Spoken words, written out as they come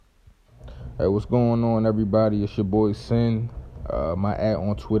Hey, what's going on, everybody? It's your boy Sin. My ad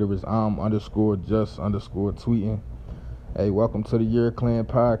on Twitter is _just_tweeting. Hey, welcome to the YerrClan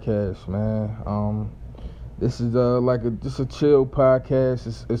podcast, man. This is just a chill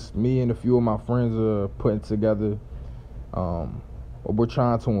podcast. It's me and a few of my friends putting together. We're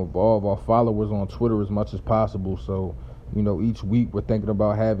trying to involve our followers on Twitter as much as possible. So, each week we're thinking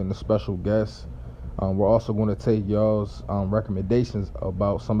about having a special guest. We're also going to take y'all's recommendations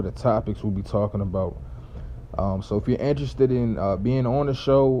about some of the topics we'll be talking about. So if you're interested in being on the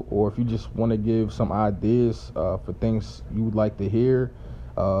show, or if you just want to give some ideas for things you would like to hear,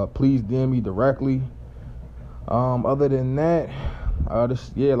 please DM me directly. Other than that,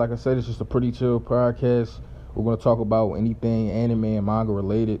 like I said, it's just a pretty chill podcast. We're going to talk about anything anime and manga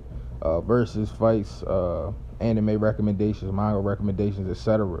related, versus fights, anime recommendations, manga recommendations,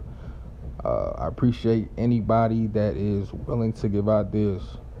 etc. I appreciate anybody that is willing to give ideas.